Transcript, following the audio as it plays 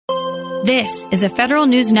This is a Federal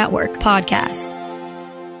News Network podcast.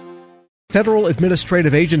 Federal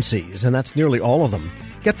administrative agencies, and that's nearly all of them,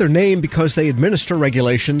 get their name because they administer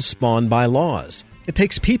regulations spawned by laws. It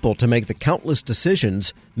takes people to make the countless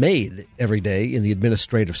decisions made every day in the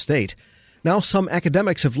administrative state. Now, some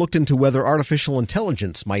academics have looked into whether artificial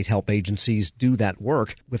intelligence might help agencies do that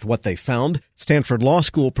work. With what they found, Stanford Law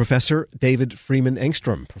School professor David Freeman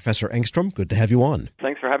Engstrom. Professor Engstrom, good to have you on.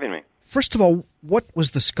 Thanks for having me. First of all, what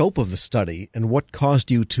was the scope of the study and what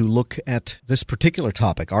caused you to look at this particular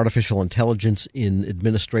topic, artificial intelligence in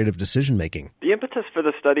administrative decision-making? The impetus for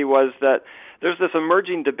the study was that there's this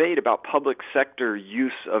emerging debate about public sector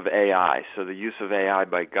use of AI, so the use of AI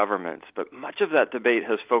by governments. But much of that debate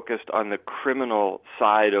has focused on the criminal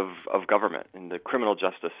side of government, in the criminal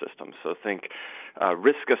justice system. So think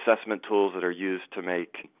risk assessment tools that are used to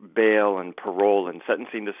make bail and parole and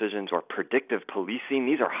sentencing decisions, or predictive policing.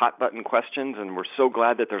 These are hot-button questions, and we're so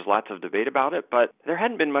glad that there's lots of debate about it. But there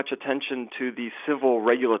hadn't been much attention to the civil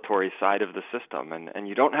regulatory side of the system. And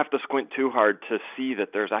you don't have to squint too hard to see that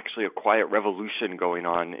there's actually a quiet revolution going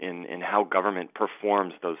on in how government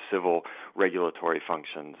performs those civil regulatory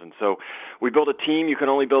functions. And so we built a team. You can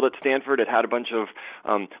only build at Stanford. It had a bunch of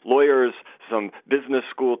lawyers, some business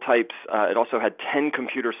school types. It also had 10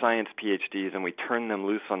 computer science PhDs, and we turned them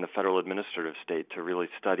loose on the federal administrative state to really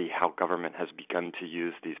study how government has begun to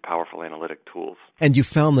use these powerful analytic tools. And you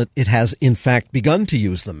found that it has, in fact, begun to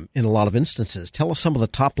use them in a lot of instances. Tell us some of the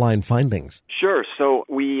top-line findings. Sure. So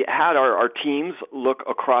we had our teams look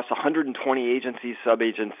across 120 agencies,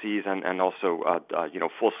 sub-agencies, and also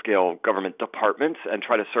full-scale government departments and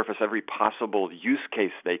try to surface every possible use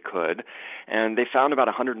case they could. And they found about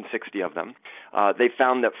 160 of them. They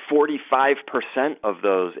found that 45% of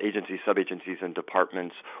those agencies, sub-agencies, and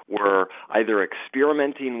departments were either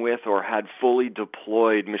experimenting with or had fully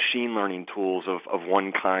deployed machine learning tools of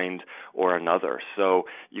one kind or another. So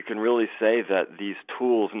you can really say that these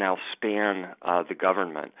tools now span the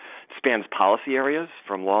government. It spans policy areas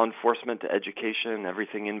from law enforcement to education,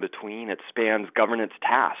 everything in between. It spans governance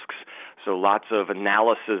tasks. So lots of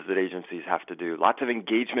analysis that agencies have to do, lots of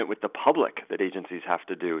engagement with the public that agencies have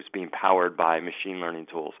to do is being powered by machine learning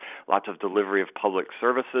tools, lots of delivery of public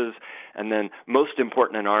services, and then most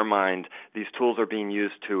important in our mind, these tools are being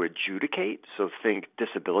used to adjudicate, so think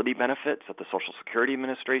disability benefits at the Social Security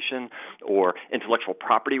Administration or intellectual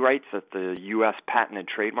property rights at the U.S. Patent and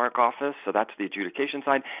Trademark Office, so that's the adjudication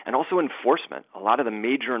side, and also enforcement. A lot of the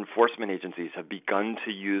major enforcement agencies have begun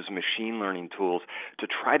to use machine learning tools to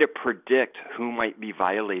try to predict who might be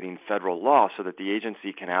violating federal law so that the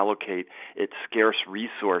agency can allocate its scarce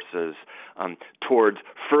resources towards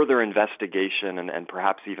further investigation and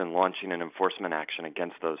perhaps even launching an enforcement action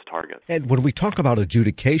against those targets. And when we talk about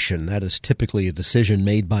adjudication, that is typically a decision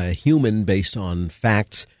made by a human based on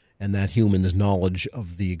facts and that human's knowledge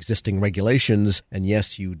of the existing regulations, and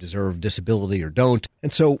yes, you deserve disability or don't.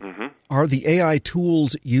 And so are the AI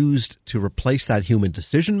tools used to replace that human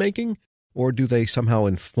decision-making? Or do they somehow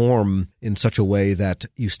inform in such a way that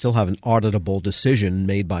you still have an auditable decision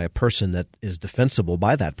made by a person that is defensible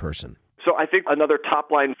by that person? So I think another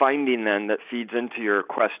top-line finding then that feeds into your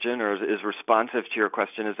question or is responsive to your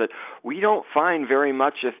question is that we don't find very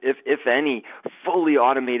much, if any, fully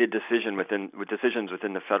automated decisions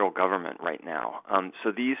within the federal government right now.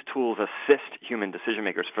 So these tools assist human decision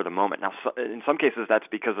makers for the moment. Now, in some cases, that's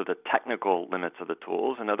because of the technical limits of the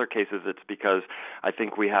tools. In other cases, it's because I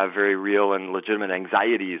think we have very real and legitimate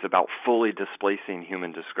anxieties about fully displacing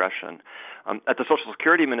human discretion. At the Social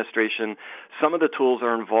Security Administration, some of the tools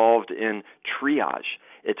are involved in triage.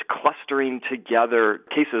 It's clustering together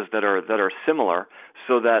cases that are similar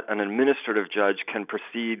so that an administrative judge can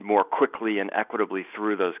proceed more quickly and equitably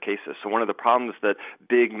through those cases. So one of the problems that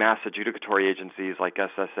big mass adjudicatory agencies like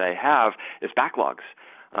SSA have is backlogs.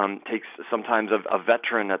 Takes sometimes a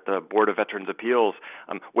veteran at the Board of Veterans Appeals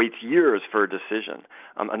waits years for a decision.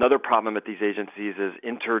 Another problem at these agencies is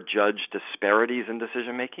inter-judge disparities in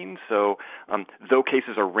decision-making. So though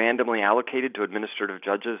cases are randomly allocated to administrative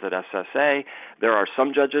judges at SSA, there are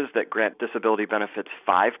some judges that grant disability benefits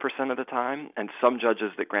 5% of the time and some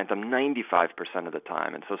judges that grant them 95% of the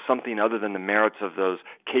time. And so something other than the merits of those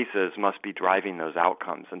cases must be driving those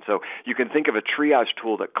outcomes. And so you can think of a triage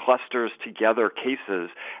tool that clusters together cases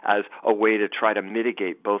as a way to try to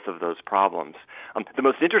mitigate both of those problems. The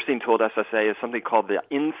most interesting tool at SSA is something called the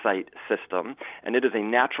Insight system, and it is a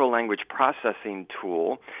natural language processing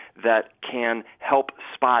tool that can help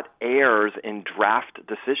spot errors in draft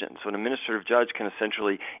decisions. So an administrative judge can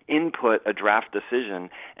essentially input a draft decision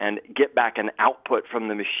and get back an output from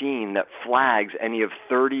the machine that flags any of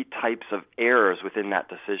 30 types of errors within that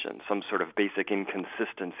decision, some sort of basic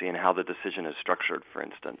inconsistency in how the decision is structured, for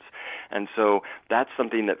instance. And so that's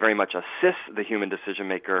something that very much assists the human decision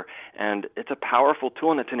maker, and it's a powerful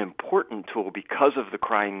tool, and it's an important tool because of the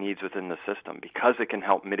crying needs within the system, because it can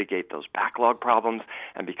help mitigate those backlog problems,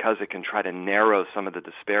 and because it can try to narrow some of the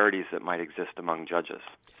disparities that might exist among judges.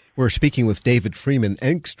 We're speaking with David Freeman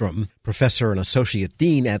Engstrom, professor and associate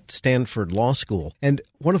dean at Stanford Law School. And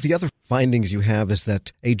one of the other findings you have is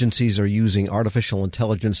that agencies are using artificial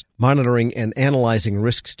intelligence, monitoring and analyzing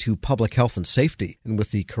risks to public health and safety. And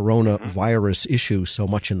with the coronavirus issue so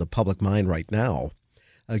much in the public mind right now,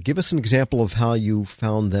 give us an example of how you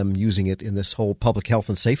found them using it in this whole public health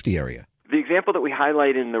and safety area. The example that we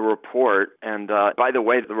highlight in the report, and by the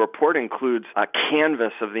way, the report includes a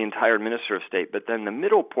canvas of the entire administrative state, but then the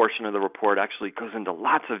middle portion of the report actually goes into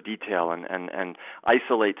lots of detail and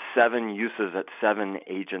isolates 7 uses at 7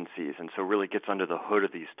 agencies, and so really gets under the hood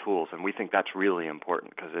of these tools. And we think that's really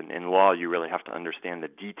important because in law you really have to understand the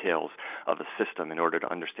details of a system in order to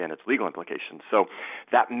understand its legal implications. So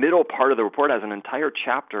that middle part of the report has an entire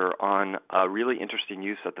chapter on a really interesting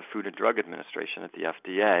use at the Food and Drug Administration at the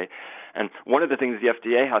FDA. And one of the things the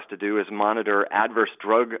FDA has to do is monitor adverse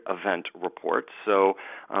drug event reports. So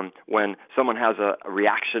when someone has a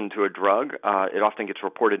reaction to a drug, it often gets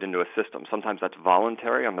reported into a system. Sometimes that's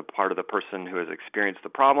voluntary on the part of the person who has experienced the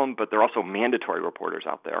problem, but there are also mandatory reporters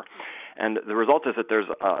out there. And the result is that there's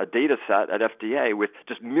a data set at FDA with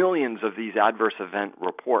just millions of these adverse event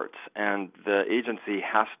reports, and the agency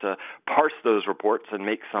has to parse those reports and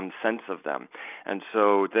make some sense of them. And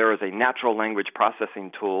so there is a natural language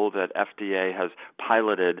processing tool that FDA has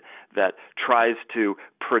piloted that tries to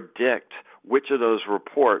predict which of those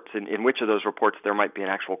reports, in which of those reports there might be an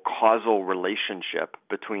actual causal relationship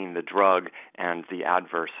between the drug and the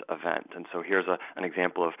adverse event. And so here's an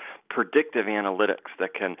example of predictive analytics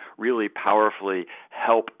that can really powerfully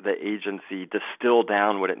help the agency distill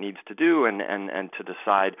down what it needs to do and to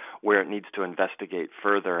decide where it needs to investigate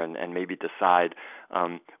further and maybe decide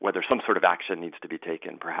whether some sort of action needs to be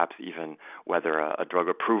taken, perhaps even whether a drug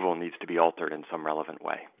approval needs to be altered in some relevant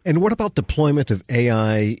way. And what about deployment of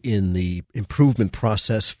AI in the improvement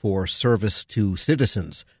process for service to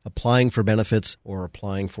citizens, applying for benefits or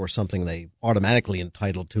applying for something they automatically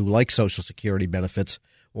entitled to, like Social Security benefits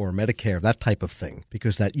or Medicare, that type of thing?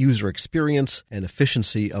 Because that user experience and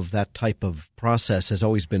efficiency of that type of process has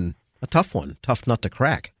always been a tough one, tough nut to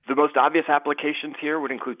crack. The most obvious applications here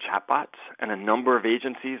would include chatbots, and a number of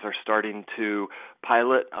agencies are starting to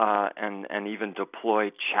pilot and even deploy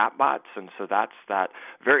chatbots. And so that's that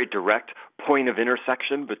very direct point of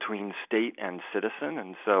intersection between state and citizen.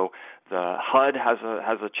 And so the HUD has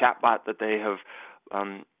a chatbot that they have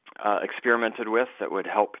experimented with that would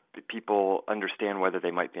help people understand whether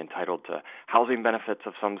they might be entitled to housing benefits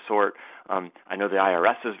of some sort. I know the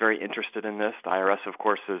IRS is very interested in this. The IRS, of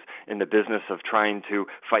course, is in the business of trying to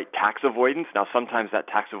fight tax avoidance. Now, sometimes that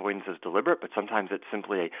tax avoidance is deliberate, but sometimes it's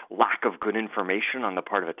simply a lack of good information on the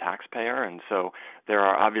part of a taxpayer. And so there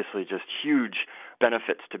are obviously just huge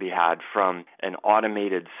benefits to be had from an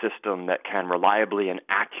automated system that can reliably and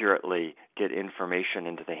accurately get information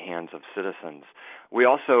into the hands of citizens. We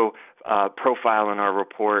also profile in our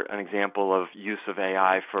report an example of use of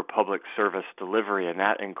AI for public service delivery, and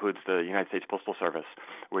that includes the United States Postal Service,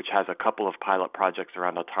 which has a couple of pilot projects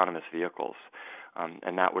around autonomous vehicles.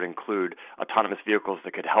 And that would include autonomous vehicles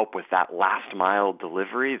that could help with that last mile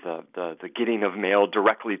delivery, the getting of mail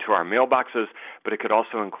directly to our mailboxes, but it could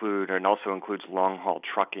also include, and also includes long haul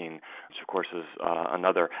trucking, which of course is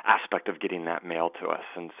another aspect of getting that mail to us.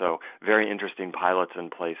 And so very interesting pilots in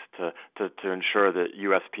place to ensure that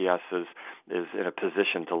USPS is in a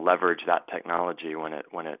position to leverage that technology when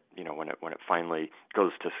it finally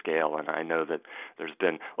goes to scale. And I know that there's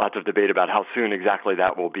been lots of debate about how soon exactly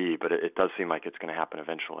that will be, but it does seem like it's going to happen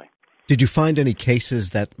eventually. Did you find any cases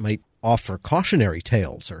that might offer cautionary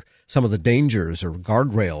tales or some of the dangers or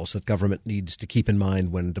guardrails that government needs to keep in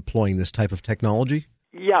mind when deploying this type of technology?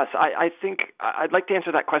 Yes, I think I'd like to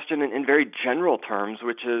answer that question in very general terms,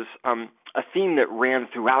 which is a theme that ran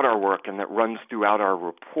throughout our work and that runs throughout our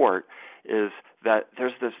report, is that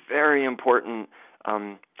there's this very important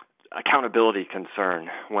accountability concern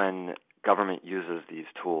when government uses these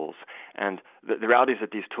tools. And the reality is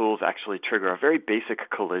that these tools actually trigger a very basic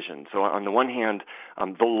collision. So on the one hand,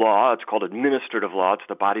 the law, it's called administrative law, it's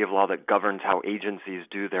the body of law that governs how agencies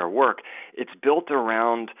do their work. It's built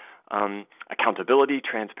around accountability,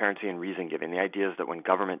 transparency, and reason-giving. The idea is that when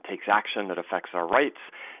government takes action that affects our rights,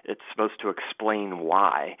 it's supposed to explain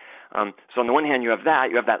why. So on the one hand, you have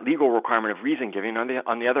that legal requirement of reason-giving.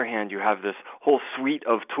 On the other hand, you have this whole suite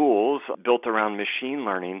of tools built around machine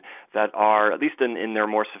learning that are, at least in their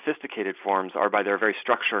more sophisticated forms, are by their very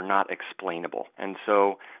structure not explainable. And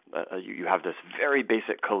so you have this very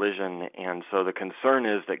basic collision, and so the concern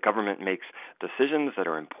is that government makes decisions that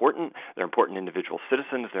are important. They're important to individual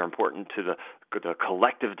citizens. They're important to the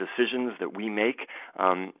collective decisions that we make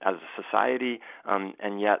as a society,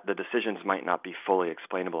 and yet the decisions might not be fully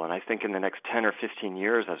explainable. And I think in the next 10 or 15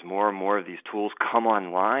 years, as more and more of these tools come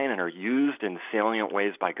online and are used in salient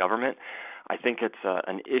ways by government, I think it's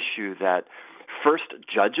an issue that first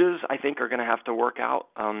judges, I think, are going to have to work out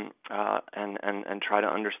and try to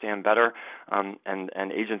understand better,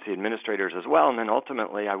 and agency administrators as well. And then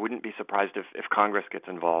ultimately, I wouldn't be surprised if Congress gets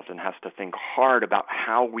involved and has to think hard about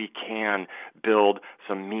how we can build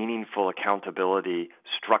some meaningful accountability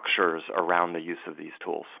structures around the use of these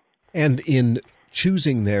tools. And in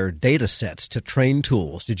choosing their data sets to train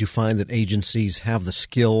tools, did you find that agencies have the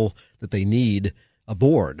skill that they need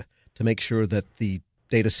aboard to make sure that the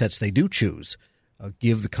data sets they do choose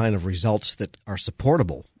give the kind of results that are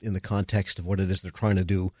supportable in the context of what it is they're trying to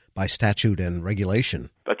do by statute and regulation?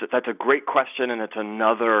 That's a great question, and it's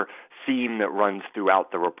another theme that runs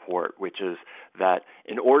throughout the report, which is that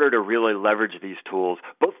in order to really leverage these tools,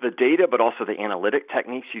 both the data but also the analytic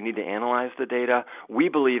techniques you need to analyze the data, we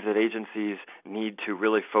believe that agencies need to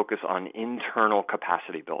really focus on internal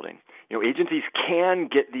capacity building. Agencies can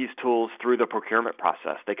get these tools through the procurement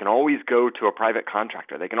process. They can always go to a private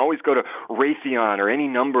contractor. They can always go to Raytheon or any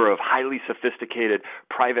number of highly sophisticated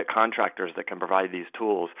private contractors that can provide these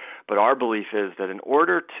tools. But our belief is that in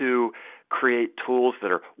order to create tools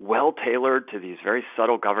that are well tailored to these very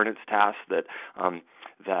subtle governance tasks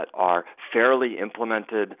that are fairly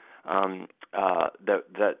implemented,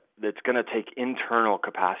 that's going to take internal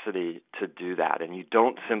capacity to do that. And you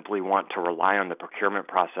don't simply want to rely on the procurement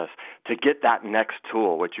process to get that next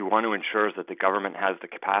tool. What you want to ensure is that the government has the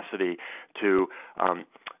capacity to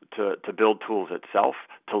build tools itself,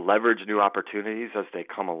 to leverage new opportunities as they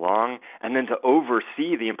come along, and then to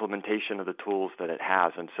oversee the implementation of the tools that it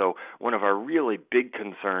has. And so one of our really big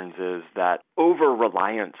concerns is that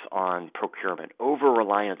over-reliance on procurement,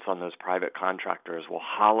 over-reliance on those private contractors will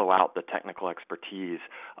hollow out the technical expertise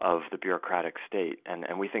of the bureaucratic state, and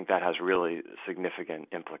we think that has really significant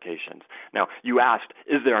implications. Now, you asked,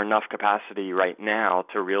 is there enough capacity right now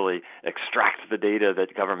to really extract the data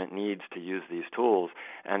that government needs to use these tools?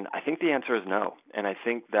 And I think the answer is no. And I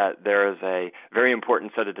think that there is a very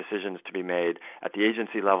important set of decisions to be made at the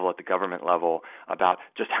agency level, at the government level, about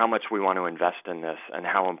just how much we want to invest in this and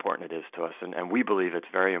how important it is to us. And we believe it's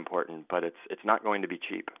very important, but it's not going to be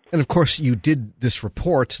cheap. And of course, you did this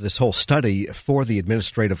report, this whole study, for the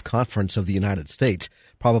Administrative Conference of the United States,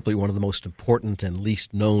 probably one of the most important and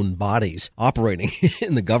least known bodies operating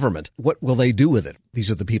in the government. What will they do with it?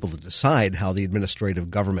 These are the people that decide how the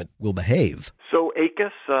administrative government will behave. So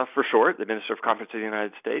ACUS, for short, the Administrative Conference of the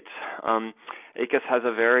United States, ACUS has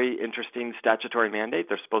a very interesting statutory mandate.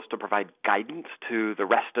 They're supposed to provide guidance to the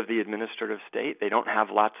rest of the administrative state. They don't have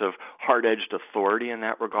lots of hard-edged authority in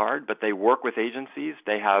that regard, but they work with agencies.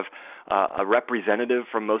 They have a representative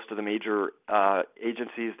from most of the major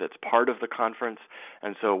agencies that's part of the conference.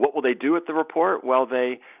 And so what will they do with the report? Well,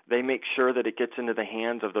 they make sure that it gets into the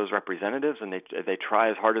hands of those representatives, and they try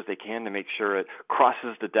as hard as they can to make sure it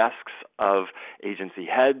crosses the desks of agency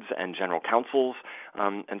heads and general counsels.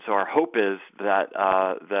 And so our hope is that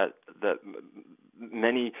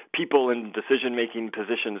many people in decision-making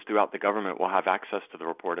positions throughout the government will have access to the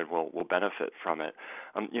report and will benefit from it.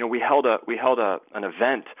 We held an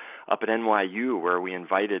event up at NYU where we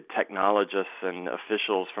invited technologists and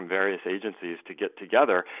officials from various agencies to get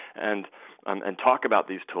together and talk about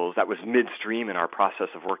these tools. That was midstream in our process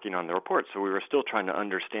of working on the report, so we were still trying to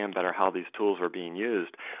understand better how these tools were being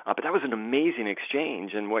used. But that was an amazing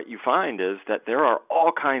exchange, and what you find is that there are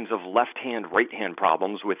all kinds of left-hand, right-hand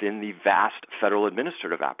problems within the vast federal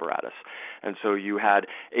administrative apparatus. And so you had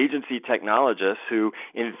agency technologists who,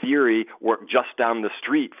 in theory, worked just down the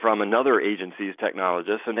street from another agency's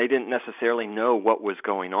technologists, and they didn't necessarily know what was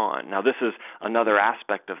going on. Now, this is another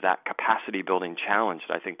aspect of that capacity-building challenge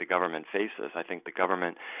that I think the government faces. I think the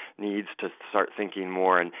government needs to start thinking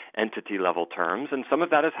more in entity-level terms, and some of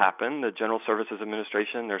that has happened. The General Services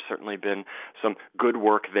Administration, there's certainly been some good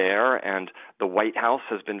work there, and the White House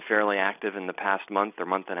has been fairly active in the past month or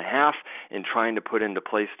month and a half in trying to put into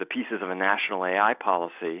place the pieces of a national AI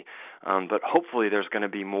policy. But hopefully there's going to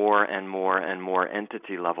be more and more and more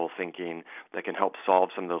entity-level thinking that can help solve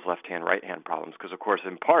some of those left-hand, right-hand problems. Because, of course,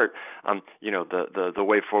 in part, the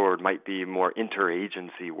way forward might be more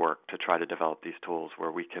interagency work to try to develop these tools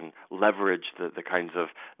where we can leverage the kinds of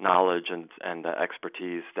knowledge and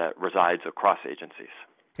expertise that resides across agencies.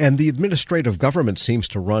 And the administrative government seems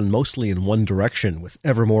to run mostly in one direction, with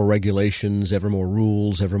ever more regulations, ever more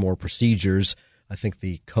rules, ever more procedures. I think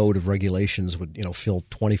the code of regulations would, fill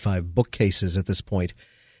 25 bookcases at this point.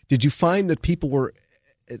 Did you find that people were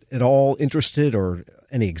at all interested, or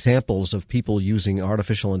any examples of people using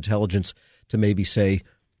artificial intelligence to maybe say,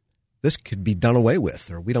 this could be done away with,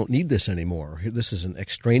 or we don't need this anymore? This is an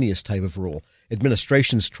extraneous type of rule.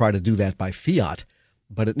 Administrations try to do that by fiat,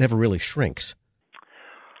 but it never really shrinks.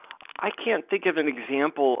 I can't think of an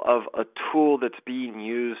example of a tool that's being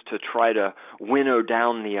used to try to winnow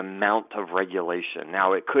down the amount of regulation.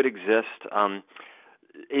 Now, it could exist.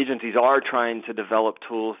 Agencies are trying to develop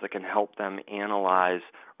tools that can help them analyze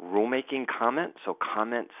rulemaking comments, so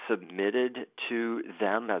comments submitted to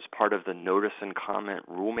them as part of the notice and comment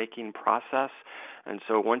rulemaking process. And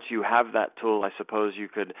so once you have that tool, I suppose you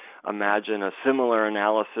could imagine a similar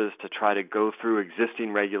analysis to try to go through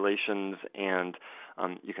existing regulations, and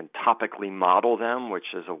you can topically model them,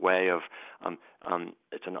 which is a way of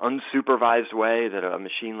it's an unsupervised way that a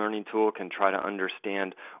machine learning tool can try to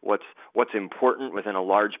understand what's important within a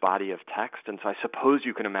large body of text. And so I suppose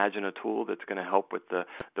you can imagine a tool that's going to help with the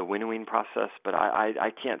winnowing process. But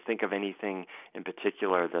I can't think of anything in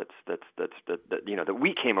particular that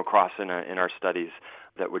we came across in our studies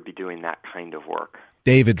that would be doing that kind of work.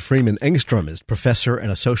 David Freeman Engstrom is professor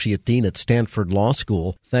and associate dean at Stanford Law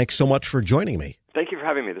School. Thanks so much for joining me. Thank you for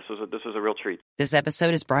having me. This was a real treat. This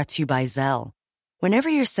episode is brought to you by Zelle. Whenever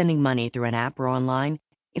you're sending money through an app or online,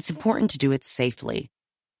 it's important to do it safely.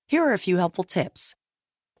 Here are a few helpful tips.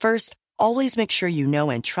 First, always make sure you know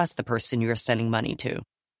and trust the person you are sending money to.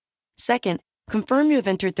 Second, confirm you have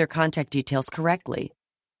entered their contact details correctly.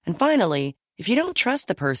 And finally, if you don't trust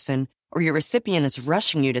the person or your recipient is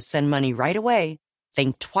rushing you to send money right away,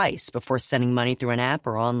 think twice before sending money through an app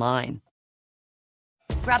or online.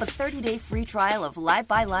 Grab a 30-day free trial of Live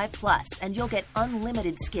by Live Plus, and you'll get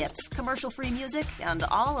unlimited skips, commercial-free music, and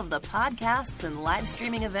all of the podcasts and live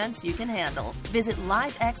streaming events you can handle. Visit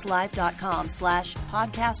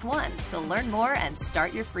livexlive.com/podcast1 to learn more and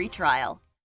start your free trial.